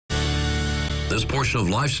This portion of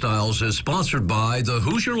Lifestyles is sponsored by the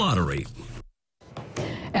Hoosier Lottery.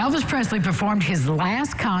 Elvis Presley performed his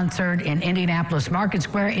last concert in Indianapolis Market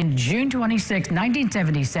Square in June 26,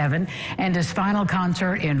 1977, and his final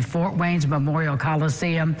concert in Fort Wayne's Memorial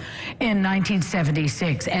Coliseum in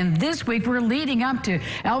 1976. And this week, we're leading up to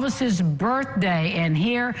Elvis's birthday. And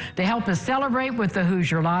here to help us celebrate with the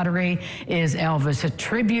Hoosier Lottery is Elvis, a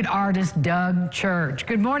tribute artist, Doug Church.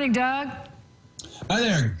 Good morning, Doug. Hi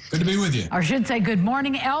there. Good to be with you. Or I should say good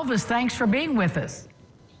morning, Elvis. Thanks for being with us.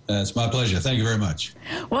 It's my pleasure. Thank you very much.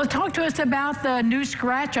 Well, talk to us about the new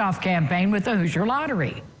scratch-off campaign with the Hoosier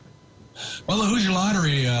Lottery. Well, the Hoosier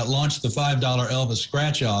Lottery launched the $5 Elvis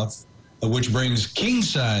scratch-off, which brings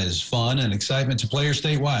king-size fun and excitement to players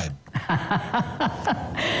statewide.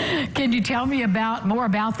 Can you tell me more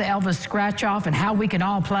about the Elvis scratch-off and how we can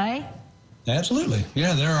all play? Absolutely.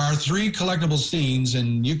 Yeah, there are 3 collectible scenes,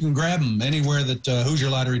 and you can grab them anywhere that Hoosier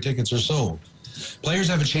Lottery tickets are sold. Players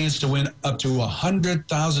have a chance to win up to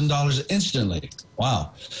 $100,000 instantly.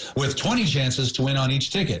 Wow. With 20 chances to win on each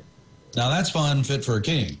ticket. Now, that's fun, fit for a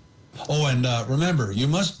king. Oh, and remember, you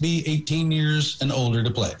must be 18 years and older to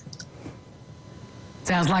play.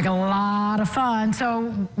 Sounds like a lot of fun. So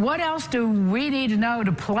what else do we need to know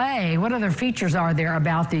to play? What other features are there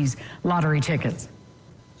about these lottery tickets?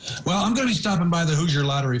 Well, I'm going to be stopping by the Hoosier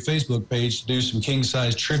Lottery Facebook page to do some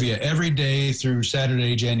king-size trivia every day through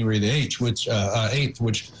Saturday, January the 8th,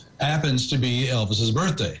 which happens to be Elvis's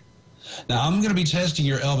birthday. Now, I'm going to be testing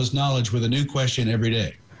your Elvis knowledge with a new question every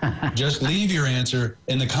day. Just leave your answer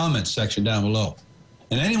in the comments section down below.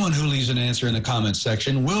 And anyone who leaves an answer in the comments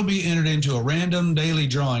section will be entered into a random daily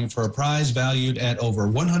drawing for a prize valued at over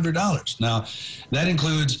 $100. Now, that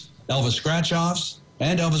includes Elvis scratch-offs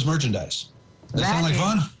and Elvis merchandise. Does that sound like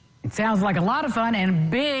fun? It sounds like a lot of fun and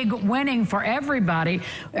big winning for everybody.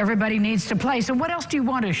 Everybody needs to play. So what else do you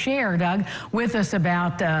want to share, Doug, with us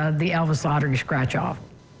about the Elvis Lottery scratch-off?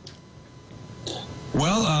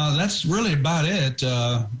 Well, that's really about it.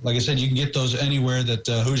 Like I said, you can get those anywhere that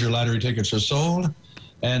Hoosier Lottery tickets are sold.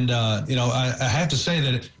 And, you know, I have to say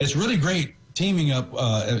that it's really great teaming up,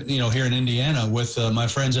 you know, here in Indiana with my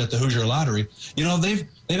friends at the Hoosier Lottery. You know, they've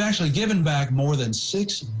actually given back more than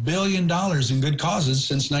 $6 billion in good causes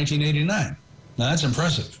since 1989. Now, that's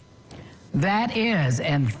impressive. That is.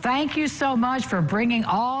 And thank you so much for bringing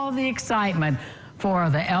all the excitement for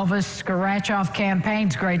the Elvis scratch-off campaign.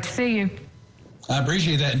 It's great to see you. I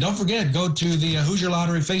appreciate that. And don't forget, go to the Hoosier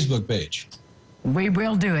Lottery Facebook page. We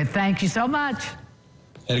will do it. Thank you so much.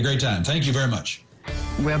 Had a great time. Thank you very much.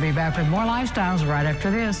 We'll be back with more Lifestyles right after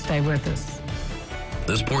this. Stay with us.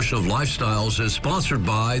 This portion of Lifestyles is sponsored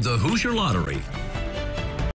by the Hoosier Lottery.